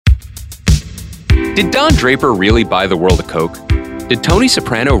Did Don Draper really buy the world a Coke? Did Tony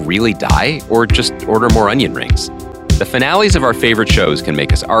Soprano really die, or just order more onion rings? The finales of our favorite shows can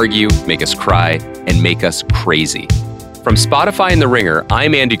make us argue, make us cry, and make us crazy. From Spotify and The Ringer,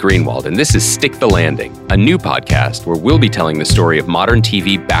 I'm Andy Greenwald, and this is Stick the Landing, a new podcast where we'll be telling the story of modern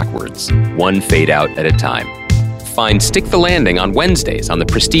TV backwards, one fade out at a time. Find Stick the Landing on Wednesdays on the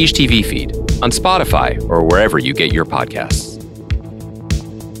Prestige TV feed, on Spotify, or wherever you get your podcasts.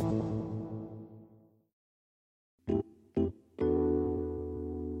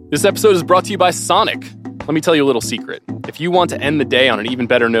 This episode is brought to you by Sonic. Let me tell you a little secret. If you want to end the day on an even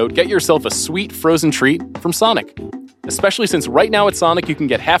better note, get yourself a sweet frozen treat from Sonic. Especially since right now at Sonic, you can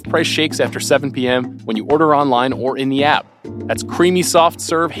get half-price shakes after 7 p.m. when you order online or in the app. That's creamy soft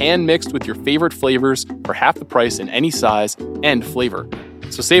serve, hand-mixed with your favorite flavors for half the price in any size and flavor.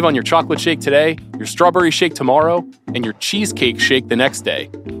 So save on your chocolate shake today, your strawberry shake tomorrow, and your cheesecake shake the next day.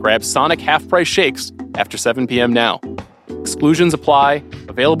 Grab Sonic half-price shakes after 7 p.m. now. Exclusions apply.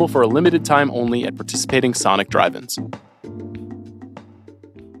 Available for a limited time only at participating Sonic drive-ins.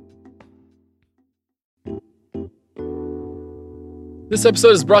 This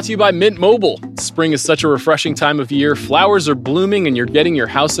episode is brought to you by Mint Mobile. Spring is such a refreshing time of year. Flowers are blooming and you're getting your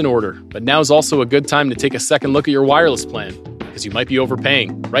house in order. But now is also a good time to take a second look at your wireless plan, because you might be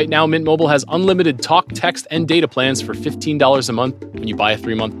overpaying. Right now, Mint Mobile has unlimited talk, text, and data plans for $15 a month when you buy a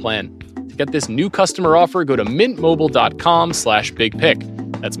 3-month plan. To get this new customer offer, go to mintmobile.com/bigpick.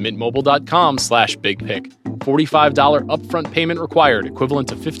 That's mintmobile.com/bigpick. $45 upfront payment required, equivalent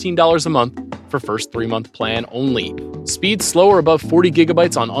to $15 a month for first 3-month plan only. Speed slow or above 40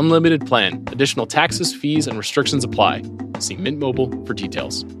 gigabytes on unlimited plan. Additional taxes, fees, and restrictions apply. See Mint Mobile for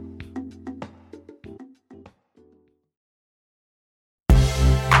details.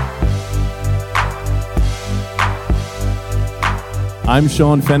 I'm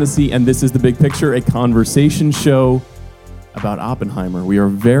Sean Fennessy, and this is The Big Picture, a conversation show about Oppenheimer. We are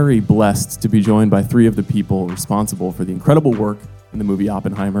very blessed to be joined by 3 of the people responsible for the incredible work in the movie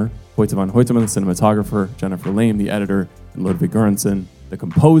Oppenheimer: Hoytema, the cinematographer; Jennifer Lame, the editor; and Ludwig Göransson, the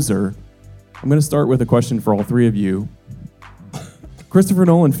composer. I'm going to start with a question for all 3 of you. Christopher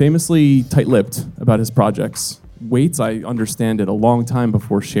Nolan famously tight-lipped about his projects. Waits, I understand it, a long time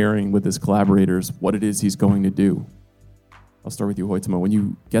before sharing with his collaborators what it is he's going to do. I'll start with you, Hoytema. When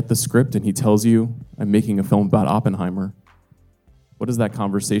you get the script and he tells you, I'm making a film about Oppenheimer, what is that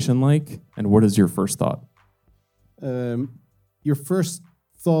conversation like, and what is your first thought? Your first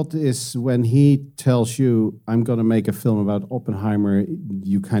thought is when he tells you, I'm going to make a film about Oppenheimer,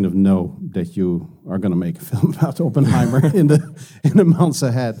 you kind of know that you are going to make a film about Oppenheimer in the months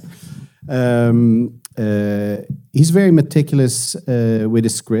ahead. He's very meticulous with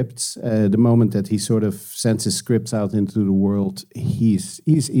his scripts. The moment that he sort of sends his scripts out into the world, he's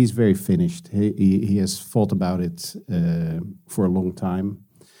very finished. He has thought about it for a long time.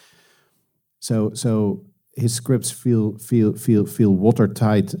 So his scripts feel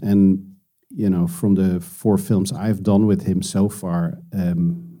watertight, and you know, from the 4 films I've done with him so far,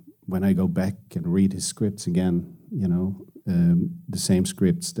 when I go back and read his scripts again, you know, the same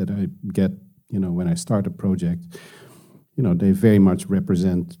scripts that I get, you know, when I start a project, you know, they very much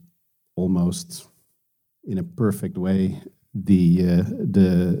represent, almost in a perfect way,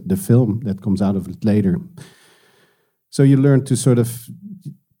 the film that comes out of it later. So you learn to sort of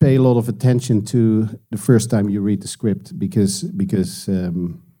pay a lot of attention to the first time you read the script, because it's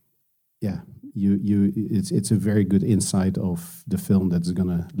a very good insight of the film that's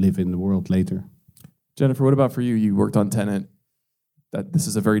gonna live in the world later. Jennifer, what about for you? You worked on Tenet. That this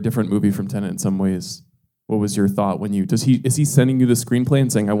is a very different movie from Tenet in some ways. What was your thought when you is he sending you the screenplay and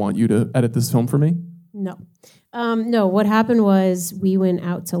saying, I want you to edit this film for me? No. No, what happened was we went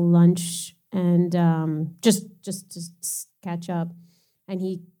out to lunch and just catch up. And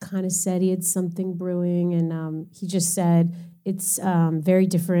he kind of said he had something brewing, and he just said, it's very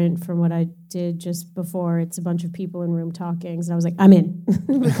different from what I did just before. It's a bunch of people in room talking. So I was like, I'm in,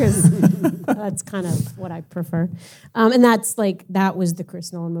 because that's kind of what I prefer. And that's like, that was the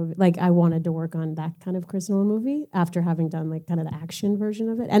Chris Nolan movie. Like, I wanted to work on that kind of Chris Nolan movie after having done like kind of the action version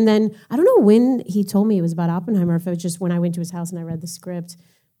of it. And then I don't know when he told me it was about Oppenheimer, if it was just when I went to his house and I read the script.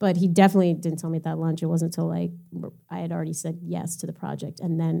 But he definitely didn't tell me at that lunch. It wasn't until like I had already said yes to the project,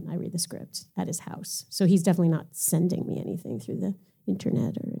 and then I read the script at his house. So he's definitely not sending me anything through the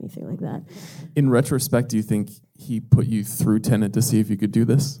internet or anything like that. In retrospect, do you think he put you through Tenet to see if you could do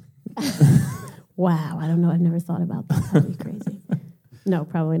this? Wow, I don't know. I've never thought about that. That'd be crazy. No,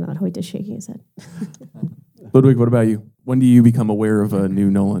 probably not. Hoyte shaking his head. Ludwig, what about you? When do you become aware of a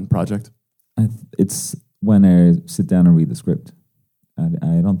new Nolan project? It's when I sit down and read the script.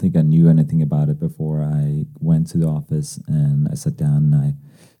 I don't think I knew anything about it before I went to the office, and I sat down and I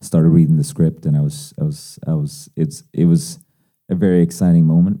started reading the script, and it was a very exciting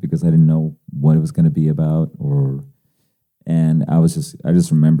moment because I didn't know what it was going to be about, and I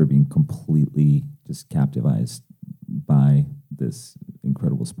just remember being completely just captivated by this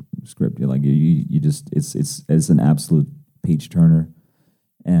incredible script. It's an absolute page turner,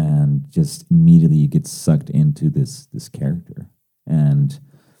 and just immediately you get sucked into this character. And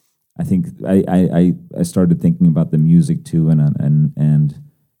I think I started thinking about the music too, and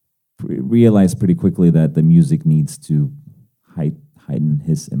realized pretty quickly that the music needs to heighten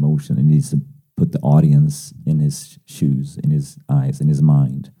his emotion. It needs to put the audience in his shoes, in his eyes, in his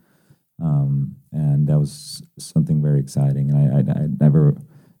mind. And that was something very exciting. And I'd never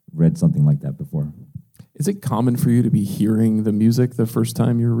read something like that before. Is it common for you to be hearing the music the first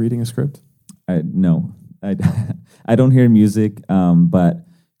time you're reading a script? No, I don't hear music, but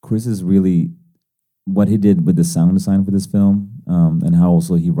Chris is really, what he did with the sound design for this film, and how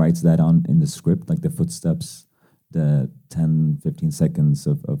also he writes that on in the script, like the footsteps, the 10, 15 seconds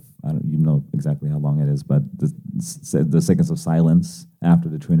of I don't, you know exactly how long it is, but the seconds of silence after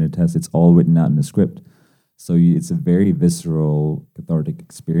the Trinity test, it's all written out in the script. So it's a very visceral, cathartic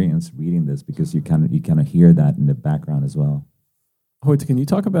experience reading this, because you kind of hear that in the background as well. Hoyte, can you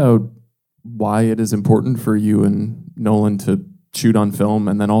talk about why it is important for you and Nolan to shoot on film,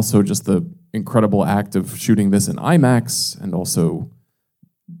 and then also just the incredible act of shooting this in IMAX, and also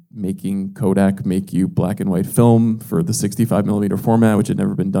making Kodak make you black and white film for the 65 millimeter format, which had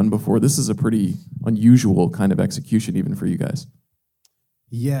never been done before? This is a pretty unusual kind of execution, even for you guys.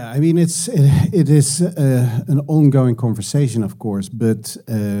 Yeah, I mean, it is an ongoing conversation, of course, but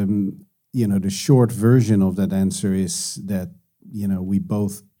the short version of that answer is that we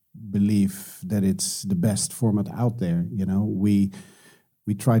both believe that it's the best format out there.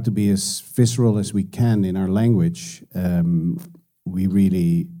 We try to be as visceral as we can in our language. We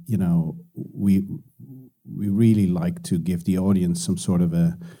really, we really like to give the audience some sort of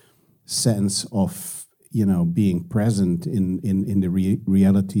a sense of being present in the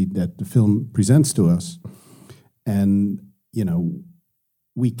reality that the film presents to us. And,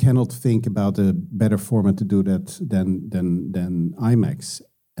 we cannot think about a better format to do that than IMAX.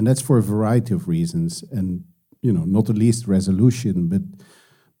 And that's for a variety of reasons. And, not the least resolution, but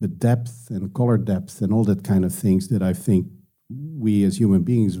depth and color depth and all that kind of things that I think we as human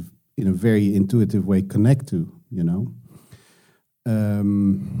beings in a very intuitive way connect to,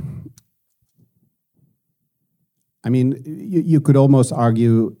 I mean, you could almost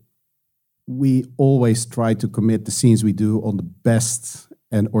argue we always try to commit the scenes we do on the best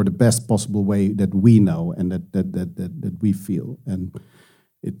or the best possible way that we know and that we feel. And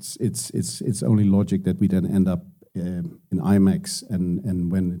it's only logic that we then end up in IMAX,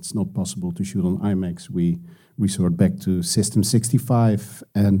 and when it's not possible to shoot on IMAX, we resort back to System 65,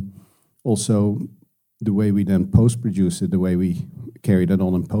 and also the way we then post-produce it, the way we carry that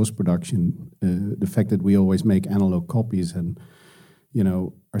on in post-production, the fact that we always make analog copies and,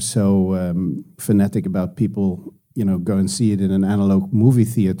 are so fanatic about people, go and see it in an analog movie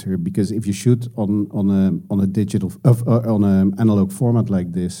theater, because if you shoot on a digital, on an analog format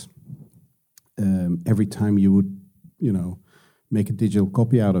like this, every time you would, make a digital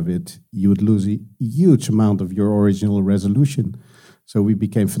copy out of it, you would lose a huge amount of your original resolution. So we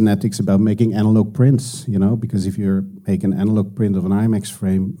became fanatics about making analog prints, because if you make an analog print of an IMAX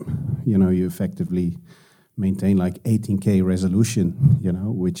frame, you effectively maintain like 18K resolution,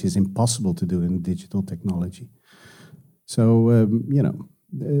 which is impossible to do in digital technology. So,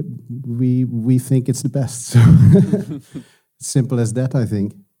 we think it's the best. So simple as that, I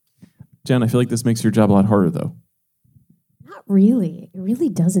think. Jen, I feel like this makes your job a lot harder, though. Not really. It really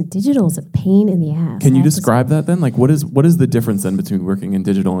doesn't. Digital is a pain in the ass. Can you describe that then? Like, what is the difference then between working in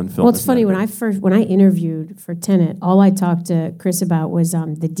digital and film? Well, it's funny, when I interviewed for Tenet, all I talked to Chris about was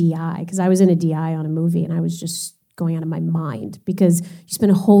the DI, because I was in a DI on a movie, and I was just going out of my mind, because you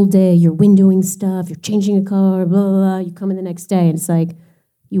spend a whole day, you're windowing stuff, you're changing a color, blah, blah, blah. You come in the next day, and it's like,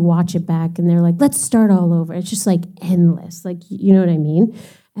 you watch it back, and they're like, let's start all over. It's just like endless. Like, you know what I mean?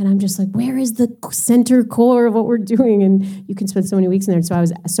 And I'm just like, where is the center core of what we're doing? And you can spend so many weeks in there.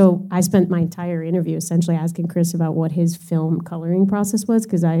 So I spent my entire interview essentially asking Chris about what his film coloring process was,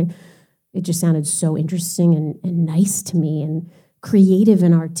 because it just sounded so interesting and nice to me, and creative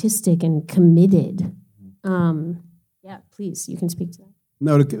and artistic and committed. Yeah, please, you can speak to that.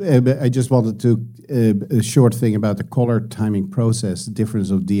 No, I just wanted to, a short thing about the color timing process. The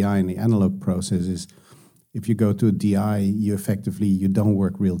difference of DI and the analog process is, if you go to a DI, you don't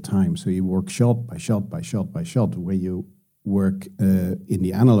work real time. So you work shot by shot by shot by shot, where you work in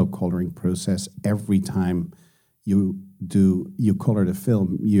the analog coloring process, every time you color the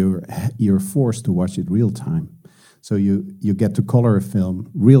film, you're forced to watch it real time. So you get to color a film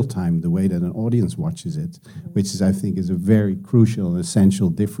real time, the way that an audience watches it, which is, I think, is a very crucial and essential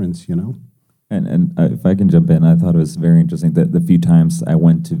difference, you know. And if I can jump in, I thought it was very interesting that the few times I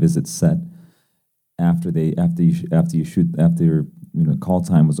went to visit set after call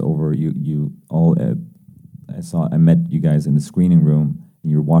time was over, you all I met you guys in the screening room,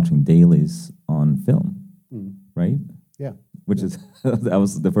 and you were watching dailies on film, right? Yeah. Which is that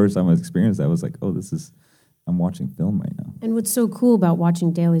was the first time I experienced that. I was like, oh, I'm watching film right now. And what's so cool about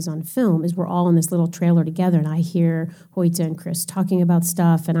watching dailies on film is we're all in this little trailer together, and I hear Hoyte and Chris talking about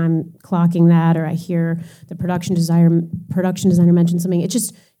stuff, and I'm clocking that, or I hear the production designer mention something.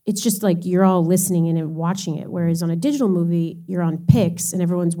 It's just like you're all listening in and watching it. Whereas on a digital movie, you're on pics, and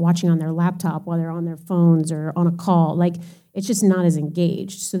everyone's watching on their laptop while they're on their phones or on a call. Like, it's just not as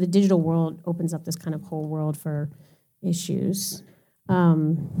engaged. So the digital world opens up this kind of whole world for issues.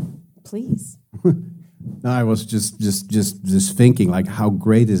 Please. No, I was just thinking, like, how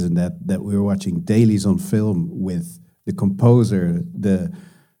great is it that we're watching dailies on film with the composer, the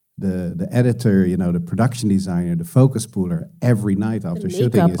editor, you know, the production designer, the focus pooler every night after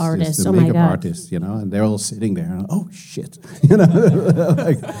shooting. Makeup artist, the oh my makeup God. artist, you know, and they're all sitting there, and oh shit, you know,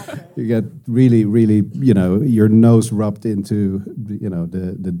 like you get really, you know, your nose rubbed into, you know,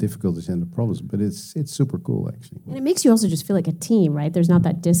 the difficulties and the problems, but it's super cool actually. And it makes you also just feel like a team, right? There's not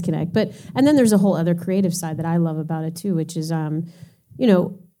that disconnect. And then there's a whole other creative side that I love about it too, which is, you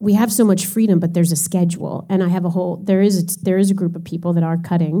know, we have so much freedom, but there's a schedule. And I have there is a group of people that are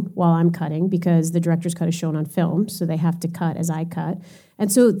cutting while I'm cutting, because the director's cut is shown on film, so they have to cut as I cut.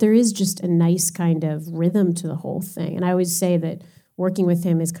 And so there is just a nice kind of rhythm to the whole thing. And I always say that working with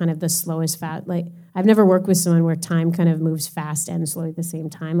him is kind of the slowest like, I've never worked with someone where time kind of moves fast and slowly at the same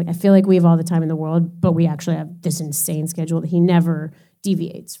time. Like, I feel like we have all the time in the world, but we actually have this insane schedule that he never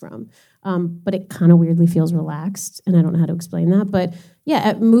deviates from. But it kind of weirdly feels relaxed, and I don't know how to explain that. But yeah,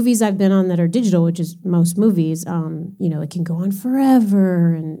 at movies I've been on that are digital, which is most movies, you know, it can go on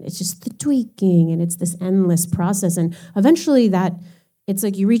forever, and it's just the tweaking, and it's this endless process. And eventually it's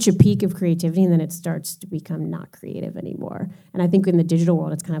like you reach a peak of creativity, and then it starts to become not creative anymore. And I think in the digital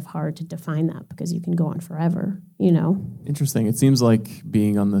world, it's kind of hard to define that, because you can go on forever, you know? Interesting. It seems like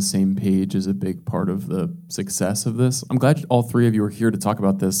being on the same page is a big part of the success of this. I'm glad all three of you are here to talk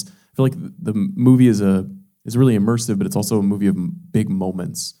about this. I feel like the movie is really immersive, but it's also a movie of big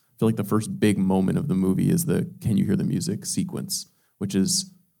moments. I feel like the first big moment of the movie is the "Can You Hear the Music" sequence, which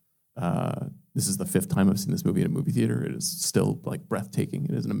is this is the fifth time I've seen this movie in a movie theater. It is still like breathtaking.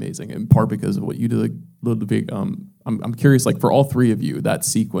 It is amazing, in part because of what you did, Ludwig. I'm curious, like, for all three of you, that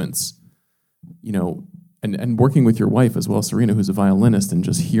sequence, you know, and working with your wife as well, Serena, who's a violinist, and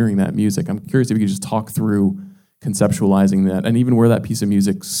just hearing that music. I'm curious if you could just talk through conceptualizing that, and even where that piece of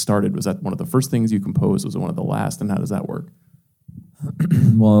music started. Was that one of the first things you composed? Was it one of the last? And how does that work?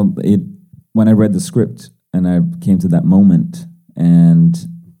 Well, when I read the script and I came to that moment and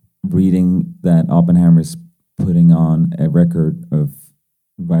reading that Oppenheimer is putting on a record of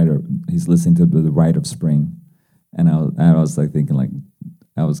he's listening to the Rite of Spring, and I was like thinking, like,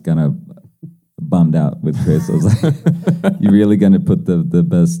 I was kind of bummed out with Chris. I was like, "You're really gonna put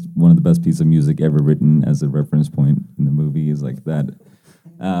one of the best pieces of music ever written as a reference point in the movie?" Is like that.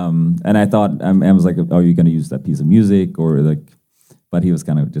 And I thought, I was like, "Oh, you're gonna use that piece of music?" Or like, but he was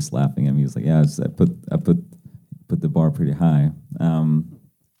kind of just laughing at me. He was like, "Yeah, I put the bar pretty high."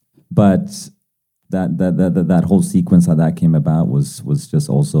 But that whole sequence, how that came about, was just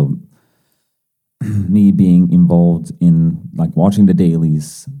also me being involved in, like, watching the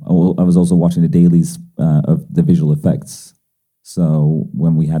dailies. I was also watching the dailies of the visual effects. So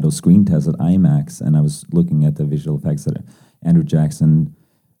when we had those screen tests at IMAX, and I was looking at the visual effects that Andrew Jackson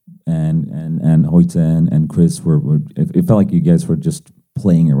and Hoyte and Chris it felt like you guys were just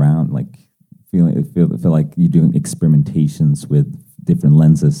playing around, like it felt like you're doing experimentations with different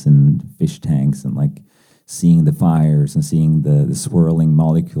lenses and fish tanks, and like seeing the fires and seeing the swirling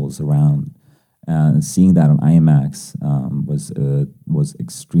molecules around. And seeing that on IMAX was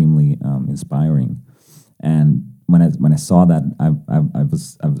extremely inspiring. And when I saw that,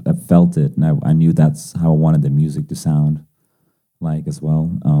 I felt it, and I knew that's how I wanted the music to sound like as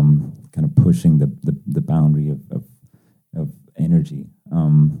well. Kind of pushing the boundary of energy.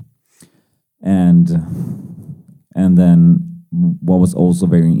 And then what was also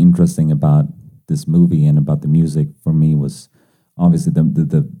very interesting about this movie and about the music for me was, obviously,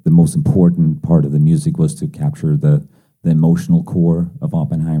 the most important part of the music was to capture the emotional core of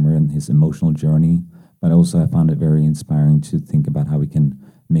Oppenheimer and his emotional journey. but also I found it very inspiring to think about how we can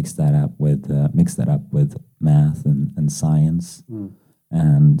mix that up with math and science.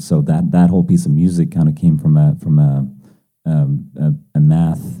 And so that whole piece of music kind of came from a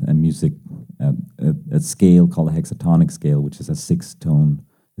math and music a scale called a hexatonic scale, which is a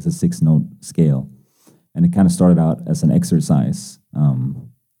 6-note scale. And it kind of started out as an exercise,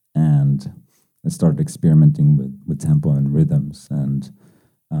 and I started experimenting with tempo and rhythms, and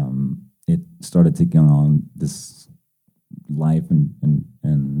it started taking on this life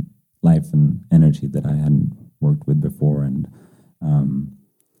and life and energy that I hadn't worked with before, and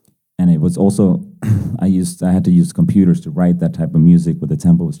it was also I had to use computers to write that type of music, where the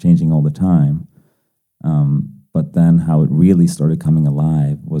tempo was changing all the time. But then how it really started coming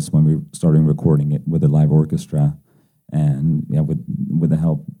alive was when we started recording it with a live orchestra, and with the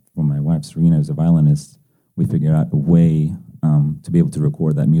help from my wife Serena, who's a violinist, we figured out a way to be able to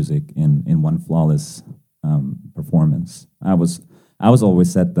record that music in one flawless performance. I was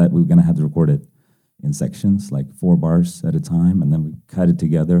always set that we were going to have to record it in sections, like 4 bars at a time, and then we cut it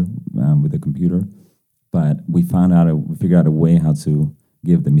together with a computer. But we figured out a way how to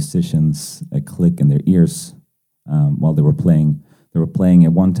give the musicians a click in their ears while they were playing. They were playing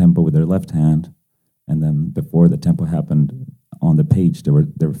at one tempo with their left hand, and then before the tempo happened on the page, they were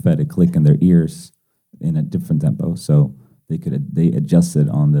fed a click in their ears in a different tempo, so they adjusted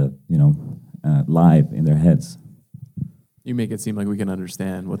on the live in their heads. You make it seem like we can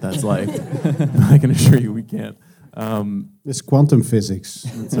understand what that's like. I can assure you we can't. It's quantum physics,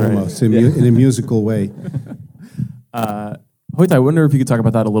 almost, right. in a musical way. Hoyte, I wonder if you could talk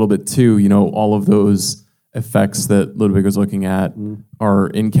about that a little bit too. All of those effects that Ludwig was looking at are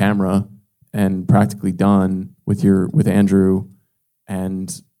in camera and practically done with Andrew,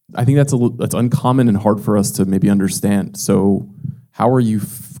 and I think that's uncommon and hard for us to maybe understand. So, how are you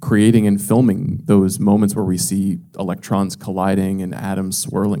creating and filming those moments where we see electrons colliding and atoms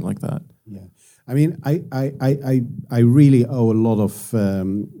swirling like that? Yeah, I mean, I really owe a lot of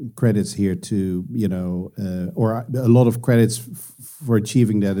credits here to or a lot of credits for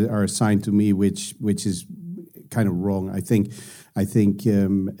achieving that are assigned to me, which is kind of wrong. I think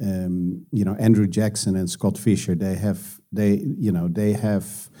Andrew Jackson and Scott Fisher, they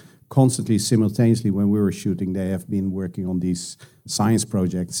have constantly, simultaneously, when we were shooting, they have been working on these science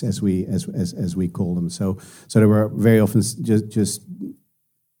projects, as we call them. So they were very often just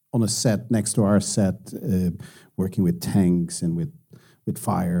on a set next to our set, working with tanks and with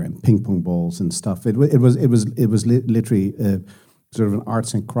fire and ping pong balls and stuff. It was literally sort of an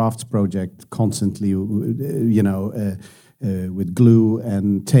arts and crafts project, constantly, with glue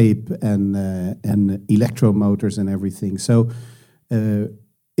and tape and electromotors and everything. So.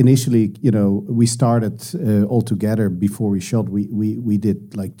 Initially, we started all together before we shot. We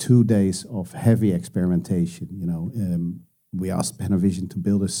did like 2 days of heavy experimentation. We asked Panavision to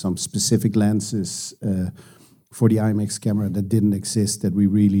build us some specific lenses for the IMAX camera that didn't exist, that we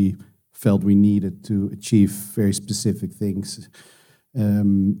really felt we needed to achieve very specific things.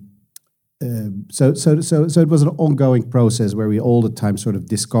 So it was an ongoing process where we all the time sort of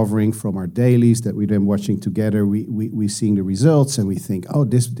discovering from our dailies that we're then watching together. We seeing the results and we think, oh,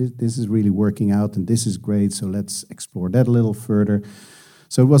 this is really working out and this is great. So let's explore that a little further.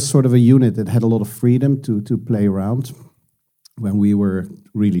 So it was sort of a unit that had a lot of freedom to play around when we were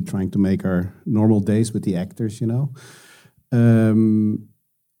really trying to make our normal days with the actors.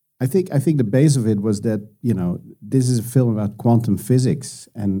 I think the base of it was that, this is a film about quantum physics,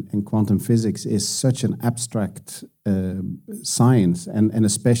 and quantum physics is such an abstract science, and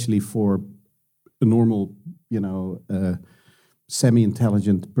especially for a normal,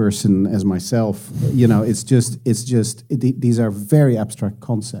 semi-intelligent person as myself, these are very abstract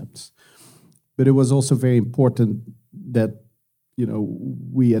concepts. But it was also very important that,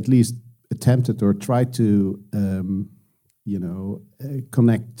 we at least attempted or tried to,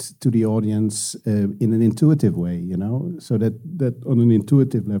 connect to the audience in an intuitive way, so that on an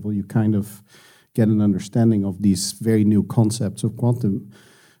intuitive level you kind of get an understanding of these very new concepts of quantum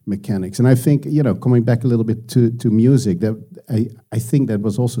mechanics. And I think, coming back a little bit to music, that I think that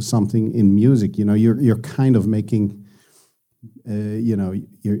was also something in music. You're kind of making,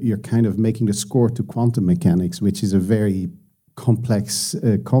 you're kind of making the score to quantum mechanics, which is a very complex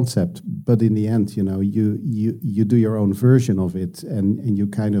concept, but in the end, you do your own version of it, and you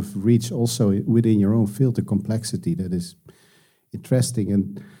kind of reach also within your own field a complexity that is interesting,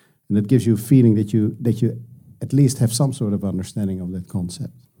 and that gives you a feeling that you at least have some sort of understanding of that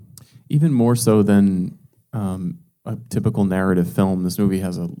concept. Even more so than a typical narrative film, this movie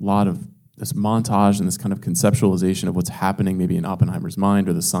has a lot of this montage and this kind of conceptualization of what's happening maybe in Oppenheimer's mind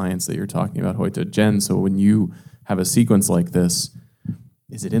or the science that you're talking about, Hoyte. Jen, so when you have a sequence like this,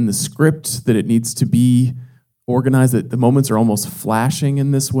 is it in the script that it needs to be organized, that the moments are almost flashing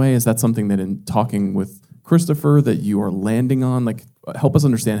in this way? Is that something that in talking with Christopher that you are landing on? Like, help us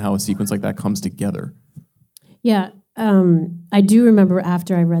understand how a sequence like that comes together. Yeah, I do remember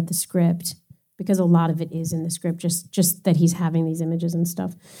after I read the script, because a lot of it is in the script, just that he's having these images and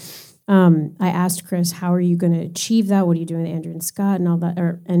stuff. I asked Chris, how are you going to achieve that? What are you doing with Andrew and Scott and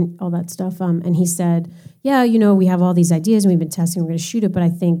all that stuff? And he said, yeah, we have all these ideas and we've been testing, we're going to shoot it, but I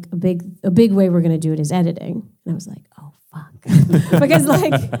think a big way we're going to do it is editing. And I was like, oh, fuck. Because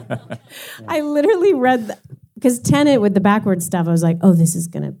I literally read because Tenet with the backward stuff, I was like, oh, this is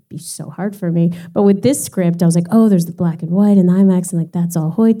going to be so hard for me. But with this script, I was like, oh, there's the black and white and the IMAX, and that's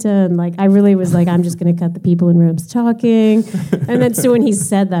all Hoyte. And I really was like, I'm just going to cut the people in rooms talking. And then so when he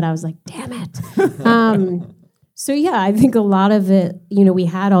said that, I was like, damn it. So yeah, I think a lot of it, we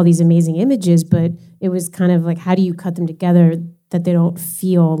had all these amazing images, but it was kind of like, how do you cut them together that they don't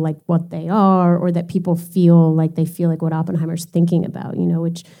feel like what they are, or that people feel like what Oppenheimer's thinking about,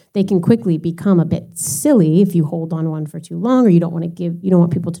 which they can quickly become a bit silly if you hold on one for too long, or you don't want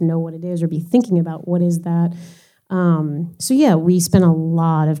people to know what it is or be thinking about what is that. So yeah, we spent a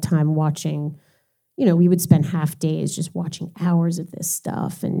lot of time watching, we would spend half days just watching hours of this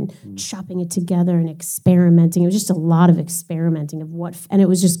stuff and chopping it together and experimenting. It was just a lot of experimenting and it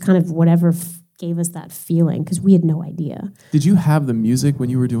was just kind of whatever gave us that feeling, because we had no idea. Did you have the music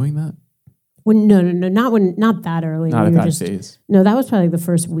when you were doing that? No, not that early. Not at that phase. No, that was probably the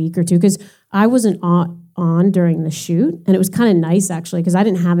first week or two, because I wasn't on during the shoot, and it was kind of nice actually, because I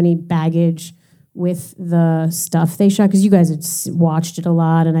didn't have any baggage with the stuff they shot, because you guys had watched it a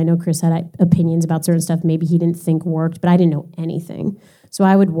lot, and I know Chris had opinions about certain stuff maybe he didn't think worked, but I didn't know anything. So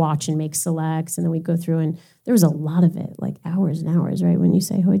I would watch and make selects, and then we'd go through, and there was a lot of it, like hours and hours, right? When you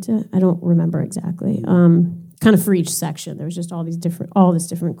say Hoyte, I don't remember exactly. Kind of for each section, there was just all this different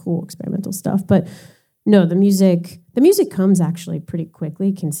cool experimental stuff. But no, the music comes actually pretty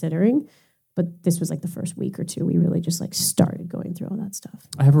quickly, considering. But this was like the first week or two, we really just started going through all that stuff.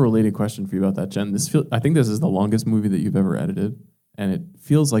 I have a related question for you about that, Jen. I think this is the longest movie that you've ever edited. And it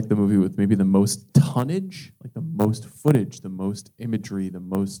feels like the movie with maybe the most tonnage, like the most footage, the most imagery, the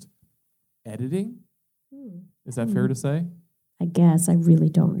most editing. Is that fair to say? I guess. I really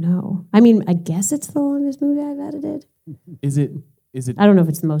don't know. I mean, I guess it's the longest movie I've edited. Is it? I don't know if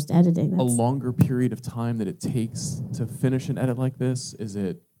it's the most editing. A longer period of time that it takes to finish an edit like this? Is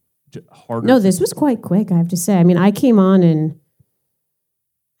it harder? No, this was quite quick, I have to say. I mean, I think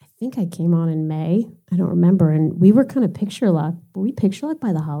I came on in May. I don't remember. And we were kind of picture locked. Were we picture locked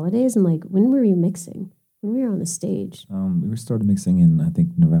by the holidays? And when were we mixing? When we were on the stage? We started mixing in, I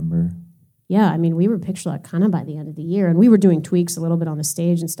think, November. Yeah, I mean, we were picture locked kind of by the end of the year. And we were doing tweaks a little bit on the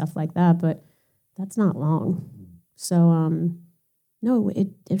stage and stuff like that. But that's not long. So, no,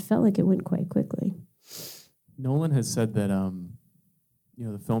 it felt like it went quite quickly. Nolan has said that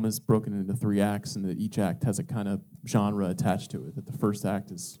the film is broken into 3 acts, and that each act has a kind of genre attached to it. That the first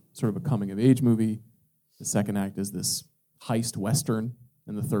act is sort of a coming-of-age movie, the second act is this heist western,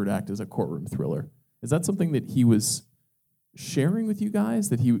 and the third act is a courtroom thriller. Is that something that he was sharing with you guys?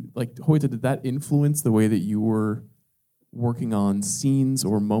 That Hoyte, did that influence the way that you were working on scenes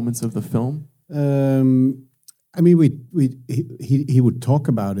or moments of the film? I mean, he would talk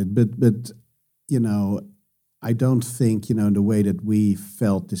about it, but I don't think, the way that we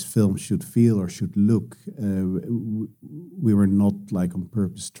felt this film should feel or should look, we were not on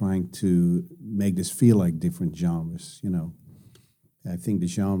purpose trying to make this feel like different genres, I think the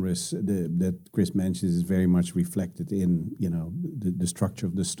genres that Chris mentions is very much reflected in, the structure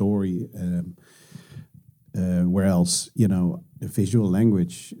of the story, where else, the visual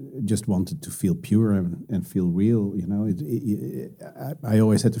language just wanted to feel pure and feel real. I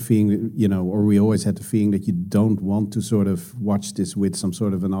always had the feeling, or we always had the feeling that you don't want to sort of watch this with some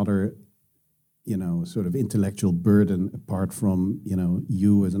sort of another, sort of intellectual burden apart from,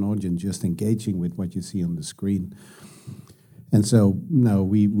 you as an audience just engaging with what you see on the screen. And so, no,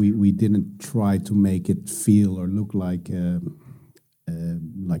 we didn't try to make it feel or look like a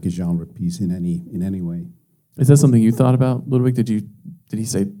genre piece in any way. Is that something you thought about, Ludwig? Did he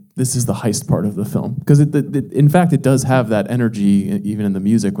say this is the heist part of the film? Because in fact, it does have that energy, even in the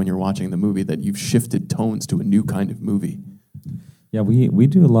music when you're watching the movie, that you've shifted tones to a new kind of movie. Yeah, we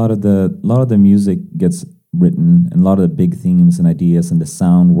do a lot of the music gets written, and a lot of the big themes and ideas and the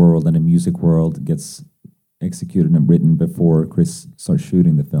sound world and the music world gets executed and written before Chris starts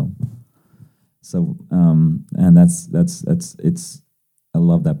shooting the film. So and that's I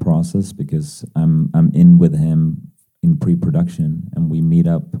love that process because I'm in with him in pre-production, and we meet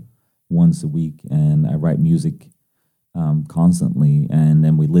up once a week, and I write music constantly, and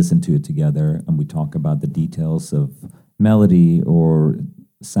then we listen to it together, and we talk about the details of melody or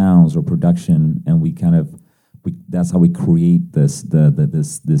sounds or production, and that's how we create this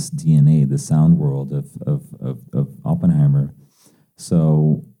DNA, the sound world of Oppenheimer.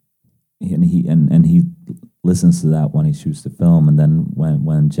 So, and he listens to that when he shoots the film, and then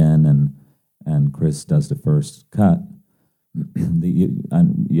when Jen and Chris does the first cut,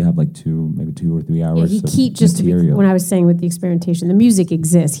 you have like 2 or 3 hours. Material. When I was saying with the experimentation, the music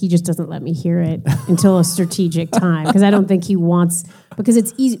exists. He just doesn't let me hear it until a strategic time, because I don't think he wants, because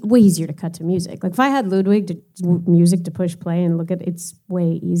it's way easier to cut to music. Like if I had Ludwig music to push play and look at, it's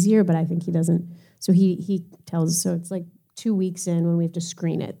way easier. But I think he doesn't. So he tells us. So it's like 2 weeks in when we have to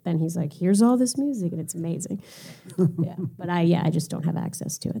screen it, then he's like, "Here's all this music," and it's amazing. Yeah, but I just don't have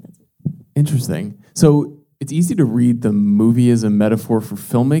access to it. That's it. Interesting. So it's easy to read the movie as a metaphor for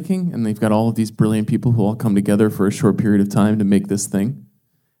filmmaking, and they've got all of these brilliant people who all come together for a short period of time to make this thing.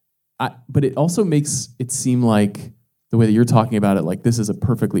 But it also makes it seem like, the way that you're talking about it, like this is a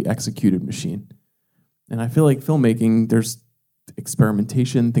perfectly executed machine. And I feel like filmmaking, there's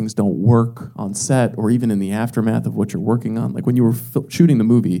experimentation, things don't work on set or even in the aftermath of what you're working on. Like when you were shooting the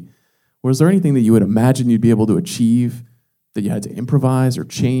movie, was there anything that you would imagine you'd be able to achieve that you had to improvise or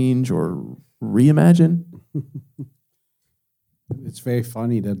change or reimagine? It's very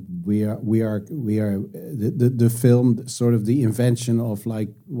funny that we are the film, sort of the invention of like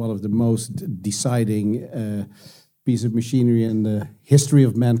one of the most deciding piece of machinery in the history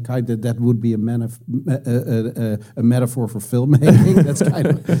of mankind. That would be a metaphor for filmmaking. That's kind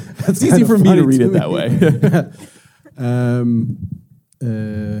of it's easy for me to read it that way.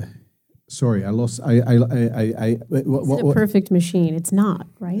 Sorry, I lost. Is it a perfect machine? It's not,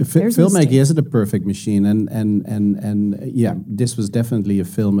 right? Filmmaking isn't a perfect machine, and yeah, this was definitely a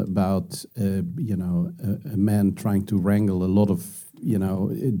film about a man trying to wrangle a lot of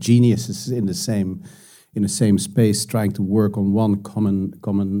geniuses in the same space, trying to work on one common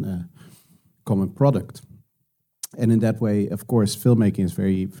product. And in that way, of course, filmmaking is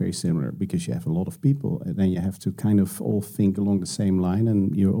very, very similar, because you have a lot of people, and then you have to kind of all think along the same line,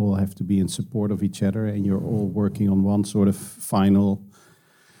 and you all have to be in support of each other, and you're all working on one sort of final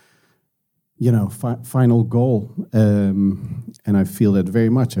goal. And I feel that very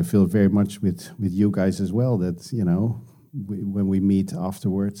much. I feel very much with you guys as well, that, when we meet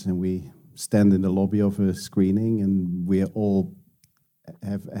afterwards and we stand in the lobby of a screening and we all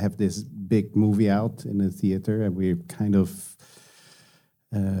have this big movie out in the theater, and we're kind of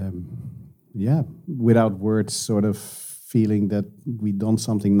without words, sort of feeling that we've done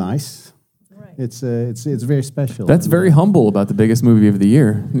something nice. Right. It's very special. That's very humble about the biggest movie of the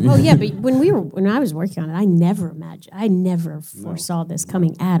year. Oh yeah, but when I was working on it, I never foresaw this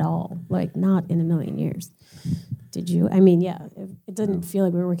coming at all. Like, not in a million years. Did you? I mean, yeah, it didn't feel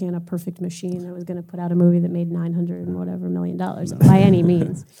like we were working on a perfect machine that was going to put out a movie that made $900 and whatever million by any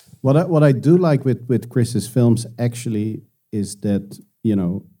means. What I do like with Chris's films actually is that,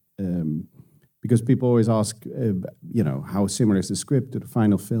 because people always ask, how similar is the script to the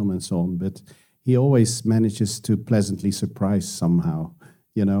final film and so on, but he always manages to pleasantly surprise somehow.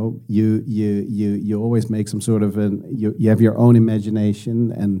 You always make some sort of you have your own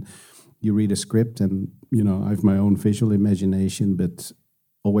imagination, and you read a script, and I have my own visual imagination, but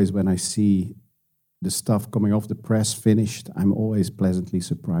always when I see the stuff coming off the press finished, I'm always pleasantly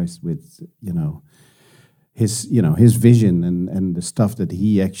surprised with his vision and the stuff that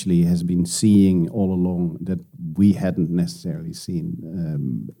he actually has been seeing all along that we hadn't necessarily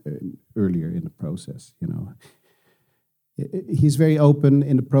seen earlier in the process. He's very open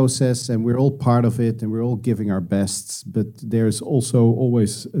in the process, and we're all part of it, and we're all giving our bests. But there's also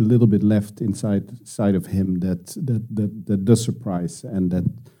always a little bit left inside of him that does surprise, and that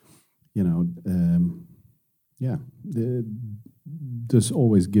does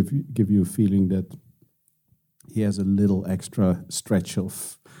always give you a feeling that he has a little extra stretch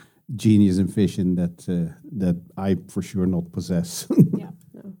of genius and vision that I for sure not possess. Yeah,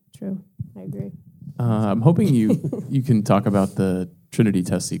 no, true. I agree. I'm hoping you can talk about the Trinity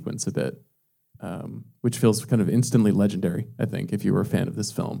test sequence a bit, which feels kind of instantly legendary, I think, if you were a fan of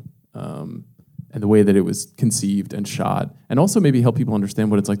this film, and the way that it was conceived and shot, and also maybe help people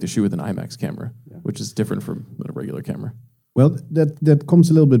understand what it's like to shoot with an IMAX camera, which is different from a regular camera. Well, that comes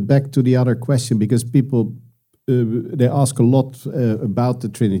a little bit back to the other question, because people they ask a lot about the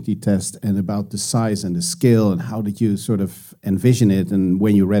Trinity test and about the size and the scale, and how did you sort of envision it, and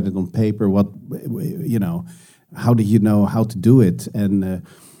when you read it on paper, what how do you know how to do it? And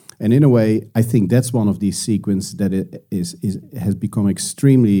in a way, I think that's one of these sequences that it has become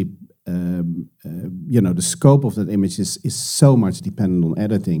extremely. The scope of that image is so much dependent on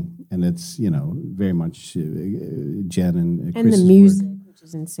editing, and it's very much Jen and and the Chris's music, work. which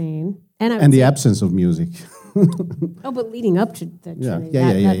is insane, and The absence of music. Oh, but leading up to that, Yeah.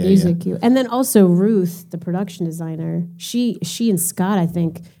 that music, and then also Ruth, the production designer, she and Scott, I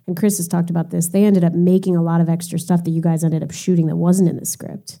think, and Chris has talked about this. They ended up making a lot of extra stuff that you guys ended up shooting that wasn't in the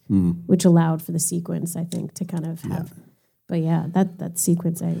script, which allowed for the sequence, I think, to kind of have. But yeah, that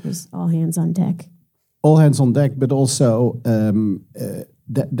sequence was all hands on deck. All hands on deck, but also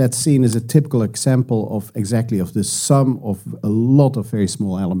that scene is a typical example of the sum of a lot of very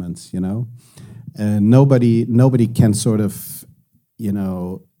small elements. Nobody can sort of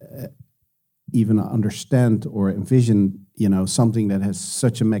even understand or envision something that has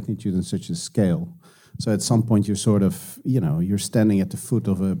such a magnitude and such a scale. So at some point you're sort of you're standing at the foot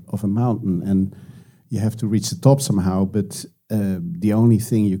of a mountain and you have to reach the top somehow, but the only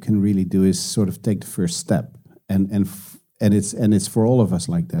thing you can really do is sort of take the first step, and it's for all of us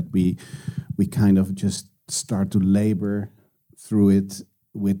like that. We kind of just start to labor through it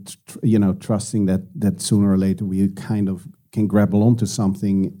with trusting that sooner or later we kind of can grab onto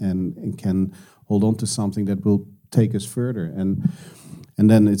something and can hold on to something that will take us further, and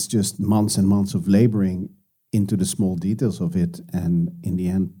then it's just months and months of laboring into the small details of it, and in the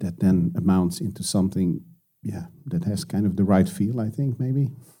end that then amounts into something that has kind of the right feel, I think, maybe.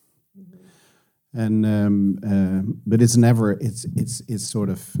 And but it's never it's sort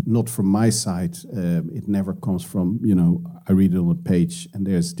of not from my side. It never comes from I read it on a page and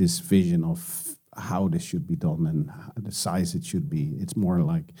there's this vision of how this should be done and the size it should be. It's more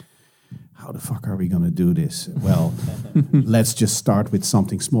like, how the fuck are we going to do this? Well, let's just start with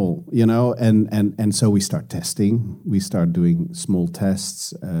something small, and so we start testing. We start doing small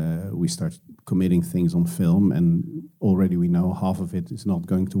tests. We start committing things on film, and already we know half of it is not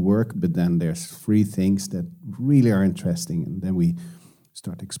going to work, but then there's 3 things that really are interesting, and then we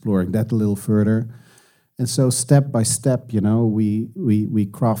start exploring that a little further. And so step by step, we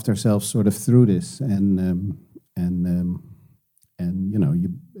craft ourselves sort of through this, and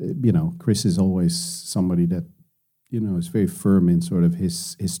Chris is always somebody that is very firm in sort of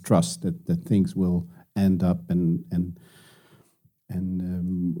his trust that things will end up and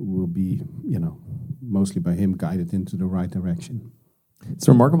will be mostly by him guided into the right direction. It's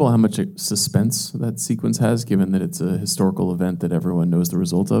remarkable how much suspense that sequence has, given that it's a historical event that everyone knows the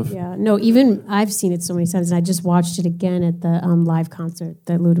result of. Yeah, no, even I've seen it so many times, and I just watched it again at the live concert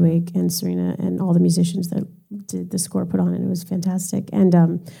that Ludwig and Serena and all the musicians that did the score put on, and it was fantastic. And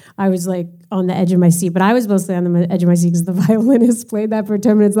I was like on the edge of my seat, but I was mostly on the edge of my seat because the violinist played that for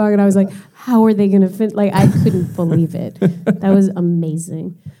 10 minutes long, and I was like, how are they going to fit? Like, I couldn't believe it. That was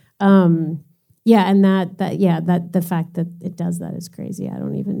amazing. Yeah, and that the fact that it does that is crazy. I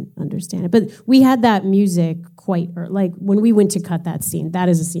don't even understand it. But we had that music quite early. Like when we went to cut that scene, that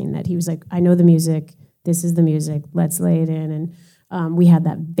is a scene that he was like, I know the music. This is the music. Let's lay it in. And we had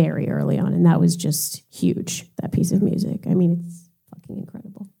that very early on, and that was just huge. That piece of music. I mean, it's fucking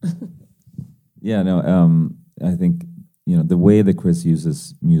incredible. Yeah, no. I think the way that Chris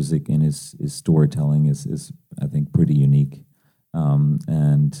uses music in his storytelling is I think pretty unique,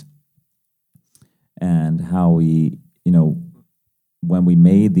 and how we, when we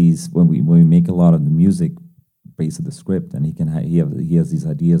made these, when we make a lot of the music based on the script, and he has these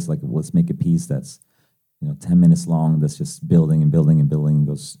ideas like, let's make a piece that's 10 minutes long, that's just building and building and building, and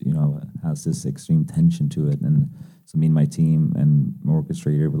goes, has this extreme tension to it. And so me and my team and my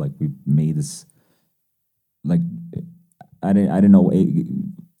orchestrator we made this, like, I didn't know,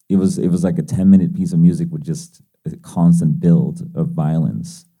 it was like a 10-minute piece of music with just a constant build of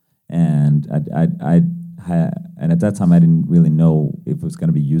violence. And and at that time I didn't really know if it was going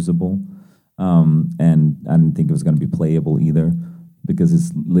to be usable, and I didn't think it was going to be playable either, because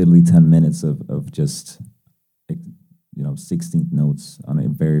it's literally 10 minutes of just 16th notes on a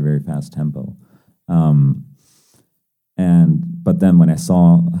very, very fast tempo. But then when I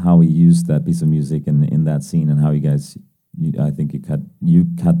saw how he used that piece of music in that scene, and how you guys, I think you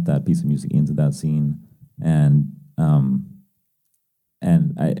cut that piece of music into that scene, and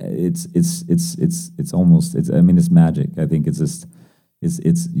it's almost, it's magic. I think it's just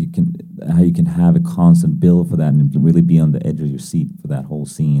how you can have a constant build for that and really be on the edge of your seat for that whole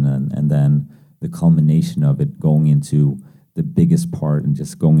scene, and then the culmination of it going into the biggest part and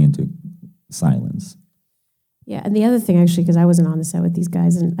just going into silence. Yeah, and the other thing, actually, because I wasn't on the set with these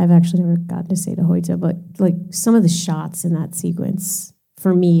guys, and I've actually never gotten to say to Hoyte, but like some of the shots in that sequence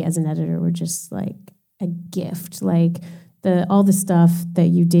for me as an editor were just like a gift. Like all the stuff that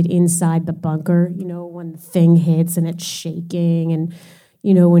you did inside the bunker, you know, when the thing hits and it's shaking, and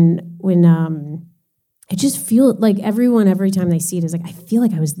you know, when I just feel like everyone, every time they see it, is like, I feel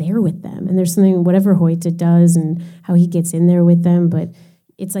like I was there with them. And there's something, whatever Hoyte does and how he gets in there with them, but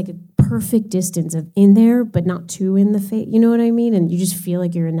it's like a perfect distance of in there, but not too in the face. You know what I mean? And you just feel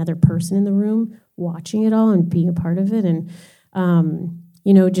like you're another person in the room watching it all and being a part of it. And,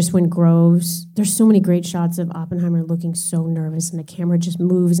 you know, just when Groves, there's so many great shots of Oppenheimer looking so nervous and the camera just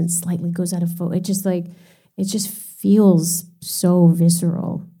moves and slightly goes out of focus. It just feels so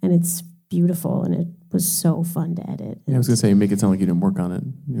visceral, and it's beautiful, and it was so fun to edit. Yeah, I was gonna say, make it sound like you didn't work on it.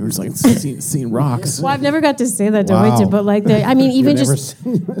 You were just like seeing rocks. Well, I've never got to say that to Hoyte, but like even just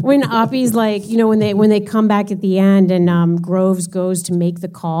when Oppie's like, you know, when they come back at the end and Groves goes to make the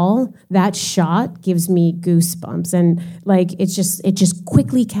call, that shot gives me goosebumps, and like it just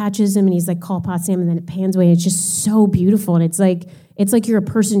quickly catches him, and he's like, call Potsdam, and then it pans away. It's just so beautiful, and it's like you're a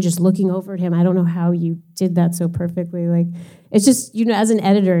person just looking over at him. I don't know how you did that so perfectly. Like, it's just, you know, as an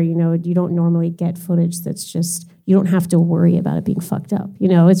editor, you know, you don't normally get footage that's just, you don't have to worry about it being fucked up. You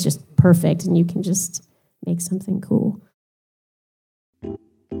know, it's just perfect, and you can just make something cool.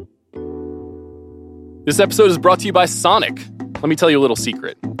 This episode is brought to you by Sonic. Let me tell you a little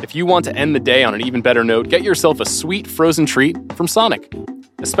secret. If you want to end the day on an even better note, get yourself a sweet frozen treat from Sonic.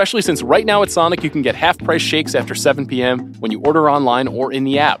 Especially since right now at Sonic, you can get half-price shakes after 7 p.m. when you order online or in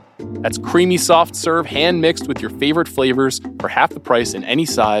the app. That's creamy soft serve, hand-mixed with your favorite flavors for half the price in any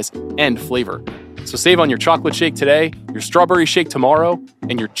size and flavor. So save on your chocolate shake today, your strawberry shake tomorrow,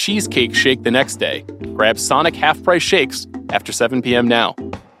 and your cheesecake shake the next day. Grab Sonic half-price shakes after 7 p.m. now.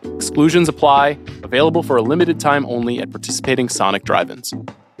 Exclusions apply. Available for a limited time only at participating Sonic drive-ins.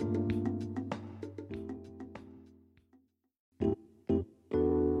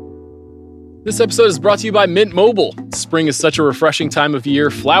 This episode is brought to you by Mint Mobile. Spring is such a refreshing time of year.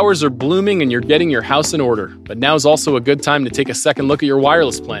 Flowers are blooming and you're getting your house in order. But now's also a good time to take a second look at your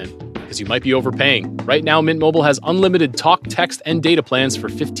wireless plan, because you might be overpaying. Right now, Mint Mobile has unlimited talk, text, and data plans for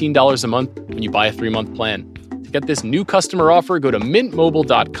 $15 a month when you buy a 3-month plan. To get this new customer offer, go to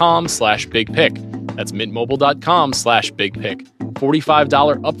mintmobile.com/bigpick. That's mintmobile.com/bigpick.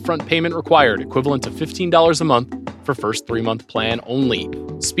 $45 upfront payment required, equivalent to $15 a month for first 3-month plan only.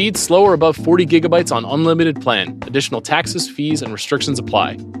 Speed slower above 40 gigabytes on unlimited plan. Additional taxes, fees, and restrictions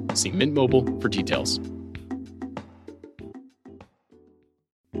apply. See Mint Mobile for details.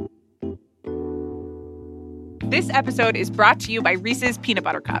 This episode is brought to you by Reese's Peanut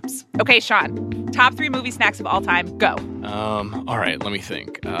Butter Cups. Okay, Sean, top 3 movie snacks of all time, go. All right, let me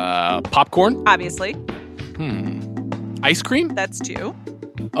think. Popcorn? Obviously. Ice cream? That's 2.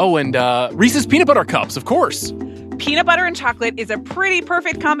 Oh, and Reese's Peanut Butter Cups, of course. Peanut butter and chocolate is a pretty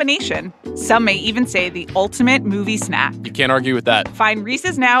perfect combination. Some may even say the ultimate movie snack. You can't argue with that. Find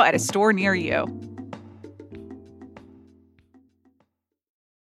Reese's now at a store near you.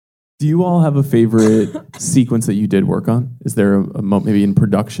 Do you all have a favorite sequence that you did work on? Is there a moment maybe in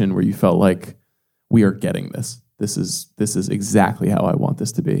production where you felt like, we are getting this? This is exactly how I want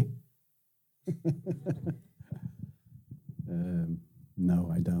this to be.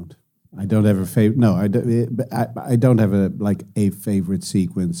 No, I don't. I don't have a favorite. No, I don't have a favorite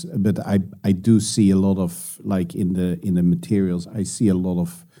sequence. But I do see a lot of, like, in the materials. I see a lot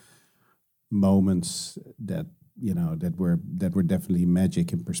of moments that, you know, that were definitely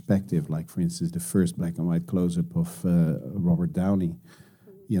magic in perspective. Like, for instance, the first black and white close up of Robert Downey.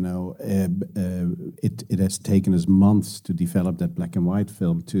 You know, it has taken us months to develop that black and white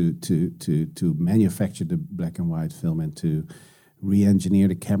film, to manufacture the black and white film, and to re-engineer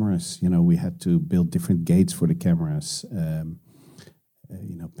the cameras. You know, we had to build different gates for the cameras. You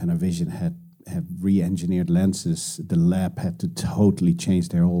know, Panavision had re-engineered lenses. The lab had to totally change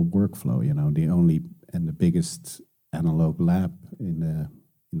their whole workflow. You know, the only and the biggest analog lab in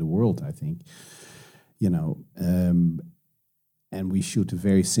the world, I think. You know, and we shoot a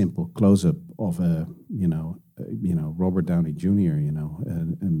very simple close-up of a Robert Downey Jr. You know, a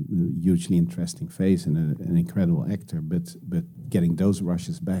hugely interesting face and an incredible actor. But getting those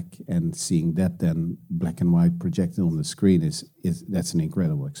rushes back and seeing that then black and white projected on the screen is that's an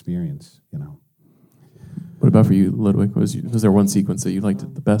incredible experience. You know. What about for you, Ludwig? Was there one sequence that you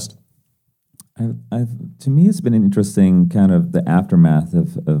liked the best? To me, it's been an interesting kind of the aftermath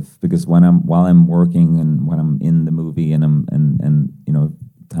of because while I'm working and when I'm in the movie and you know,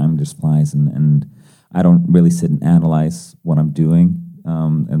 time just flies and I don't really sit and analyze what I'm doing.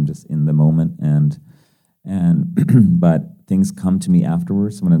 I'm just in the moment and but things come to me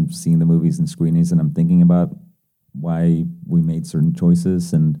afterwards when I'm seeing the movies and screenings and I'm thinking about why we made certain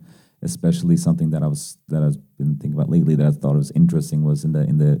choices and especially something that I've been thinking about lately that I thought was interesting was in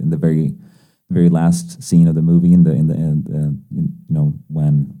the very last scene of the movie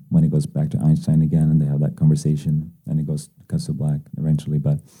when he goes back to Einstein again and they have that conversation and it cuts to black eventually,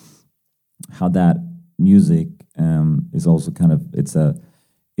 but how that music is also kind of it's a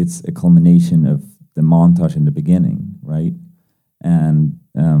culmination of the montage in the beginning, right? And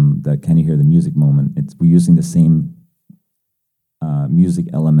that can you hear the music moment? We're using the same music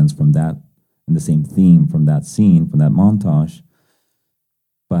elements from that and the same theme from that scene, from that montage,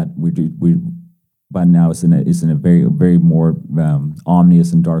 but but now it's in a very, very more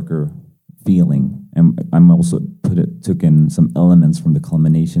ominous and darker feeling. And I'm also took in some elements from the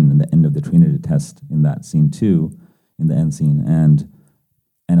culmination and the end of the Trinity test in that scene too, in the end scene, and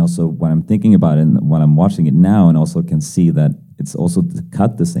also when I'm thinking about it and when I'm watching it now, and also can see that it's also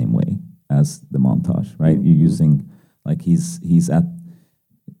cut the same way as the montage, right? You're using like he's at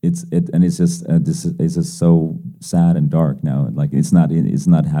it's just so sad and dark now. Like it's not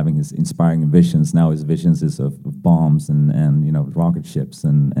having his inspiring visions now. His visions is of bombs and rocket ships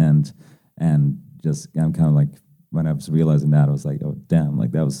and just I'm kind of like when I was realizing that I was like, oh damn,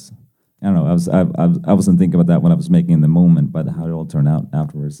 like that was I don't know. I wasn't thinking about that when I was making in the moment, but how it all turned out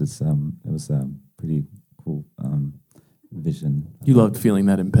afterwards, it was a pretty cool vision. You loved feeling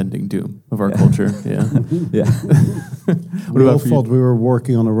that impending doom of our culture, yeah. Yeah. We all thought we were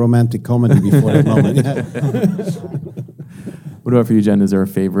working on a romantic comedy before that moment. What about for you, Jen? Is there a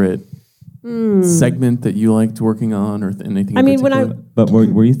favorite segment that you liked working on, or anything? I mean, but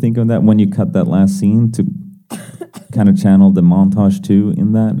were you thinking of that when you cut that last scene to kind of channel the montage too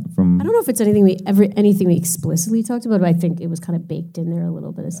in that? From I don't know if it's anything we explicitly talked about, but I think it was kind of baked in there a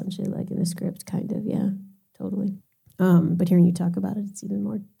little bit, essentially, like in the script, kind of. Yeah, totally. But hearing you talk about it, it's even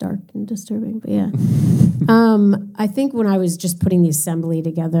more dark and disturbing. But yeah, I think when I was just putting the assembly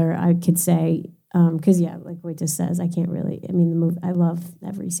together, I could say, because like Hoyte says, I can't really. I mean, the movie. I love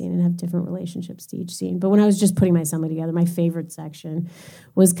every scene and have different relationships to each scene. But when I was just putting my assembly together, my favorite section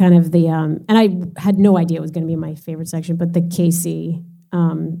was kind of the, and I had no idea it was going to be my favorite section, but the Casey,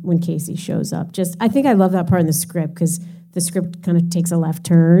 when Casey shows up. I think I love that part in the script because the script kind of takes a left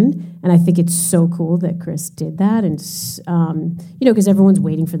turn, and I think it's so cool that Chris did that, and because everyone's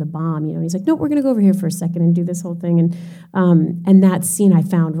waiting for the bomb, and he's like, no, we're going to go over here for a second and do this whole thing, and that scene I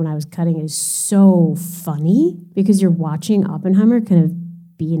found when I was cutting is so funny because you're watching Oppenheimer kind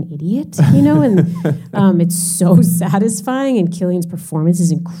of be an idiot, and it's so satisfying, and Cillian's performance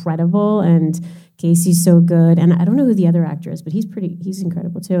is incredible, and Casey's so good, and I don't know who the other actor is, but he's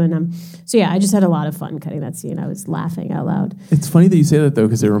incredible too. And so yeah, I just had a lot of fun cutting that scene. I was laughing out loud. It's funny that you say that though,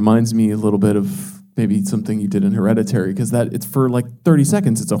 because it reminds me a little bit of maybe something you did in Hereditary, because it's for like 30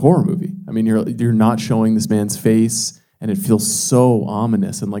 seconds. It's a horror movie. I mean, you're not showing this man's face, and it feels so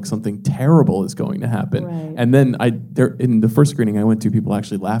ominous and like something terrible is going to happen. Right. And then in the first screening I went to, people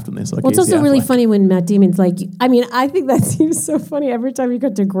actually laughed when they saw Casey it's also Affleck. really funny when Matt Damon's like, I mean, I think that scene is so funny every time you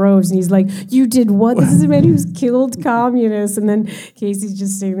got to Groves and he's like, you did what? This is a man who's killed communists. And then Casey's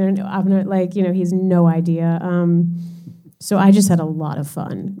just sitting there and I'm not like, he has no idea. So I just had a lot of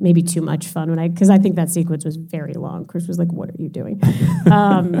fun, maybe too much fun because I think that sequence was very long. Chris was like, what are you doing?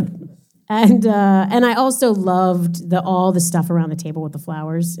 And I also loved all the stuff around the table with the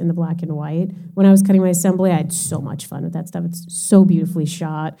flowers in the black and white. When I was cutting my assembly, I had so much fun with that stuff. It's so beautifully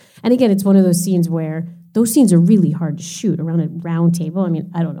shot. And again, it's one of those scenes where those scenes are really hard to shoot around a round table. I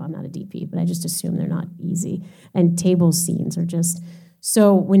mean, I don't know, I'm not a DP, but I just assume they're not easy. And table scenes are just...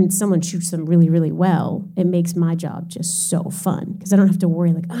 So when someone shoots them really, really well, it makes my job just so fun because I don't have to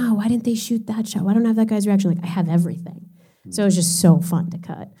worry like, oh, why didn't they shoot that shot? Why don't I have that guy's reaction? Like, I have everything. So it was just so fun to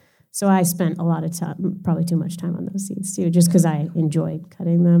cut. So I spent a lot of time, probably too much time on those scenes too, just because I enjoyed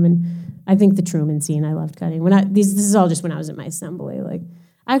cutting them. And I think the Truman scene I loved cutting. This is all just when I was at my assembly. Like,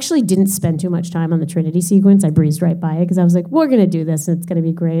 I actually didn't spend too much time on the Trinity sequence. I breezed right by it because I was like, we're going to do this and it's going to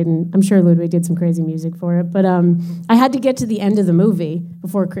be great. And I'm sure Ludwig did some crazy music for it. But I had to get to the end of the movie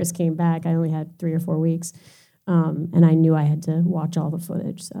before Chris came back. I only had 3 or 4 weeks. And I knew I had to watch all the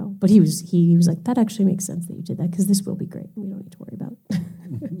footage. So, but he was like, that actually makes sense that you did that because this will be great. We don't need to worry about it.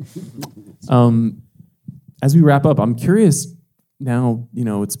 As we wrap up, I'm curious now,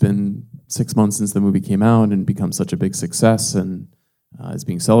 it's been 6 months since the movie came out and become such a big success and is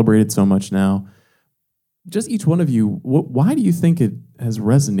being celebrated so much now. Just each one of you, why do you think it has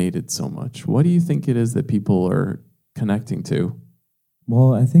resonated so much? What do you think it is that people are connecting to?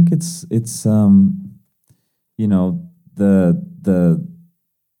 Well, I think it's when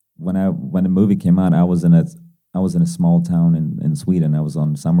the movie came out, I was in a small town in Sweden. I was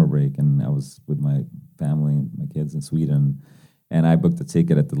on summer break and I was with my family and my kids in Sweden, And I booked a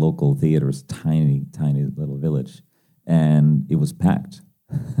ticket at the local theaters, tiny little village, and it was packed.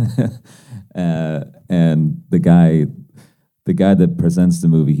 And the guy that presents the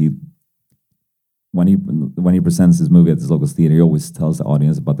movie, when he presents his movie at this local theater, he always tells the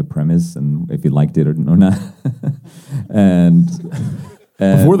audience about the premise and if he liked it or not. and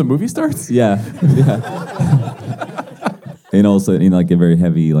Before the movie starts? Yeah. And also in like a very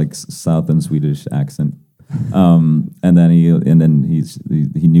heavy like southern Swedish accent. And then he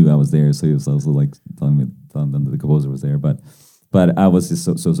knew I was there, so he was also like telling them that the composer was there. But I was just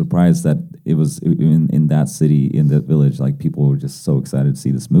so surprised that it was in that city, in that village, like people were just so excited to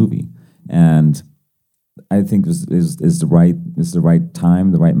see this movie. And I think is the right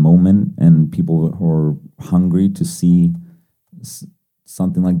time, the right moment, and people who are hungry to see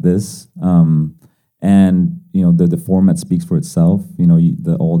something like this. And the format speaks for itself.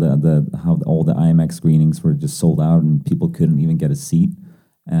 All the IMAX screenings were just sold out, and people couldn't even get a seat.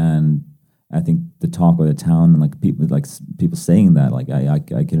 And I think the talk of the town, and like people saying that, like I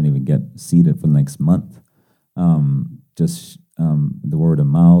couldn't even get seated for the next month. The word of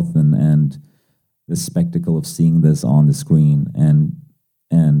mouth and the spectacle of seeing this on the screen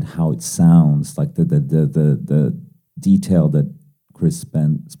and how it sounds, like the detail that Chris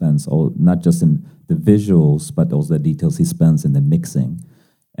spends not just in the visuals, but also the details he spends in the mixing.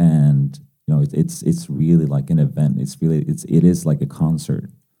 And it's really like an event. It is like a concert.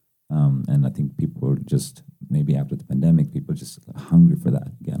 And I think people are just, maybe after the pandemic, people are just hungry for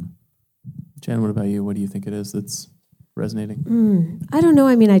that again. Jan, what about you? What do you think it is that's resonating? I don't know.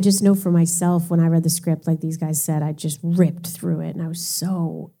 I mean, I just know for myself, when I read the script, like these guys said, I just ripped through it, and I was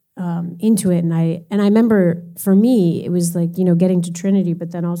so into it. And I remember, for me, it was like, getting to Trinity,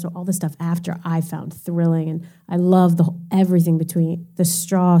 but then also all the stuff after I found thrilling. And I love everything between the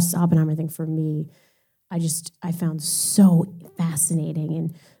Strauss Oppenheimer thing. For me, I found so fascinating.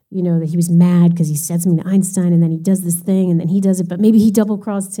 And that he was mad because he said something to Einstein, and then he does this thing, and then he does it, but maybe he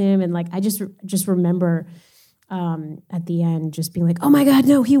double-crossed him. And like, I just remember at the end just being like, oh my God,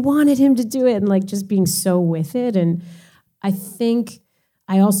 no, he wanted him to do it, and like just being so with it. And I think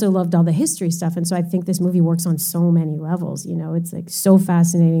I also loved all the history stuff, and so I think this movie works on so many levels. It's like so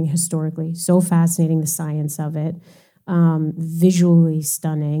fascinating historically, so fascinating the science of it, visually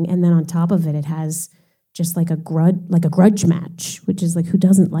stunning, and then on top of it, it has just like a grudge match, which is like, who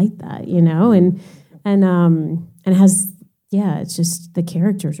doesn't like that, and has, it's just, the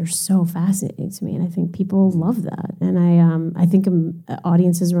characters are so fascinating to me, and I think people love that, and I think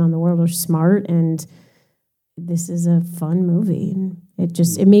audiences around the world are smart, and this is a fun movie, and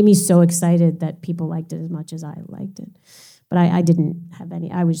it made me so excited that people liked it as much as I liked it, but I didn't have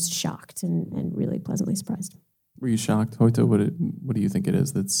any. I was shocked and really pleasantly surprised. Were you shocked, Hoyte? What do you think it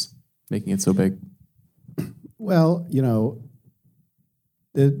is that's making it so big? Well,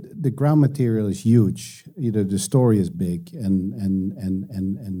 the ground material is huge. The story is big and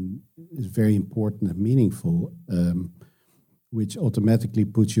is very important and meaningful, which automatically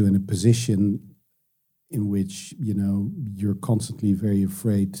puts you in a position in which you're constantly very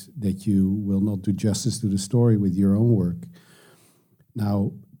afraid that you will not do justice to the story with your own work.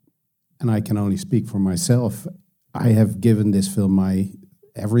 Now, and I can only speak for myself, I have given this film my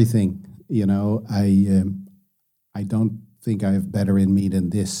everything. I don't think I have better in me than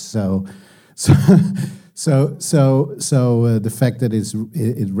this. So the fact that it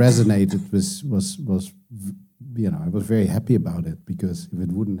resonated was I was very happy about it, because if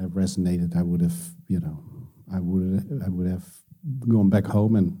it wouldn't have resonated, I would have gone back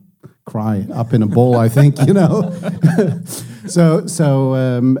home and cry up in a ball. I think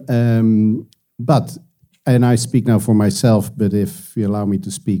but. And I speak now for myself, but if you allow me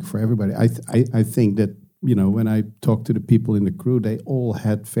to speak for everybody, I think that, when I talked to the people in the crew, they all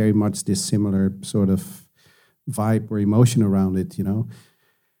had very much this similar sort of vibe or emotion around it,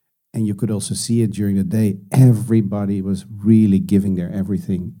 And you could also see it during the day. Everybody was really giving their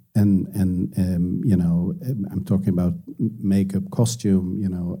everything. And I'm talking about makeup, costume,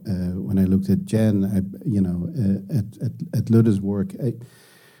 when I looked at Jen, at Ludwig's work, at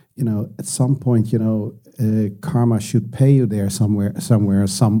some point, karma should pay you there somewhat,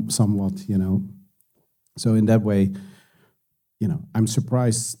 So in that way, I'm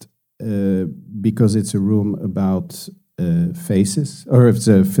surprised because it's a room about faces, or it's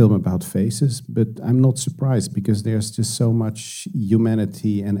a film about faces, but I'm not surprised because there's just so much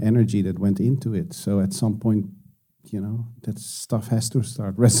humanity and energy that went into it. So at some point, that stuff has to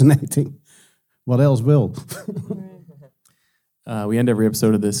start resonating. What else will? We end every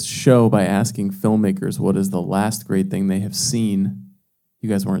episode of this show by asking filmmakers what is the last great thing they have seen. You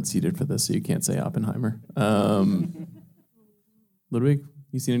guys weren't seated for this, so you can't say Oppenheimer. Ludwig,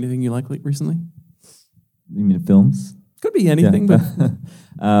 you seen anything you like recently? You mean films? Could be anything, Yeah.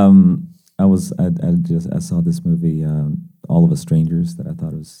 but I saw this movie, All of Us Strangers, that I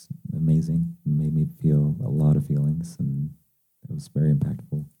thought was amazing. It made me feel a lot of feelings, and it was very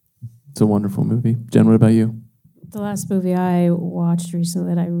impactful. it's a wonderful movie. Jen, what about you? The last movie I watched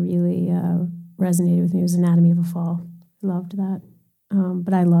recently that I really resonated with me was Anatomy of a Fall. Loved that.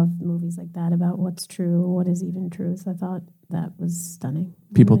 But I love movies like that about what's true, what is even truth. I thought that was stunning.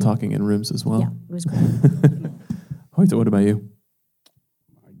 People Really. talking in rooms as well. Yeah, it was great. Hoyte, what about you?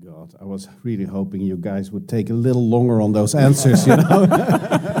 My God, I was really hoping you guys would take a little longer on those answers, you know.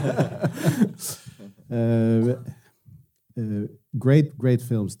 Great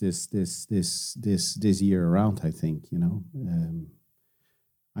films this year around, I think, you know.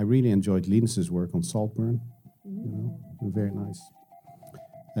 I really enjoyed Linus's work on Saltburn, you know, very nice.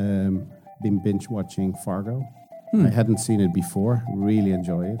 Been binge watching Fargo. I hadn't seen it before. Really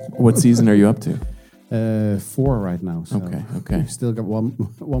enjoy it. What season are you up to? 4 right now. So Okay. we've still got one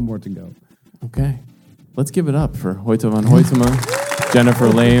more to go. Okay. Let's give it up for Hoyte van Hoytema, Jennifer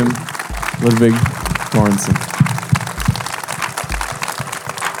Lame, Ludwig Göransson.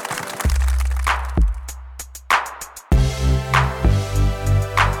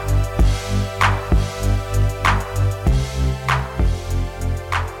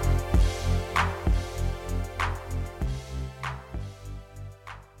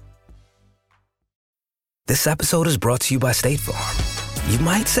 This episode is brought to you by State Farm. You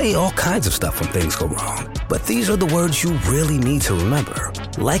might say all kinds of stuff when things go wrong, but these are the words you really need to remember.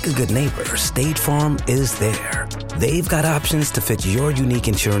 Like a good neighbor, State Farm is there. They've got options to fit your unique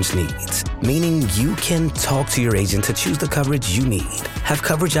insurance needs, meaning you can talk to your agent to choose the coverage you need, have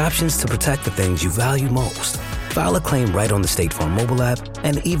coverage options to protect the things you value most, file a claim right on the State Farm mobile app,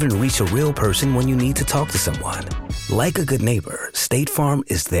 and even reach a real person when you need to talk to someone. Like a good neighbor, State Farm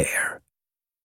is there.